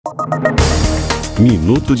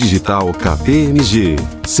Minuto Digital KPMG.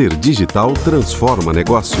 Ser digital transforma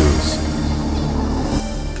negócios.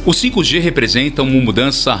 O 5G representa uma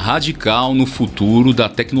mudança radical no futuro da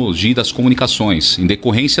tecnologia e das comunicações, em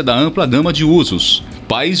decorrência da ampla gama de usos.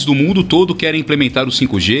 Países do mundo todo querem implementar o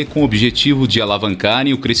 5G com o objetivo de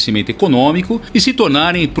alavancarem o crescimento econômico e se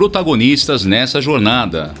tornarem protagonistas nessa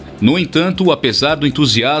jornada. No entanto, apesar do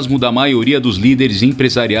entusiasmo da maioria dos líderes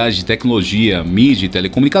empresariais de tecnologia, mídia e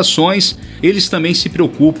telecomunicações, eles também se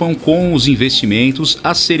preocupam com os investimentos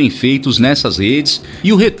a serem feitos nessas redes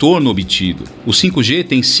e o retorno obtido. O 5G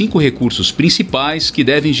tem 5 recursos principais que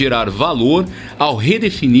devem gerar valor ao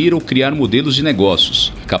redefinir ou criar modelos de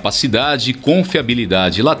negócios: capacidade,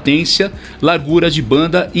 confiabilidade, latência, largura de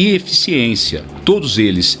banda e eficiência. Todos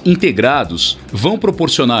eles, integrados, vão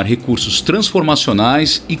proporcionar recursos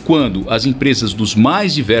transformacionais e, quando as empresas dos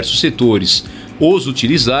mais diversos setores os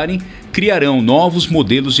utilizarem, criarão novos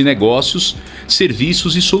modelos de negócios,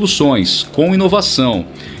 serviços e soluções, com inovação,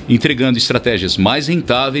 entregando estratégias mais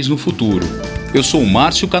rentáveis no futuro. Eu sou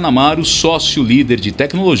Márcio Canamaro, sócio líder de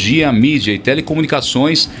tecnologia, mídia e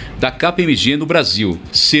telecomunicações da KPMG no Brasil.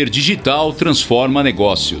 Ser digital transforma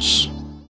negócios.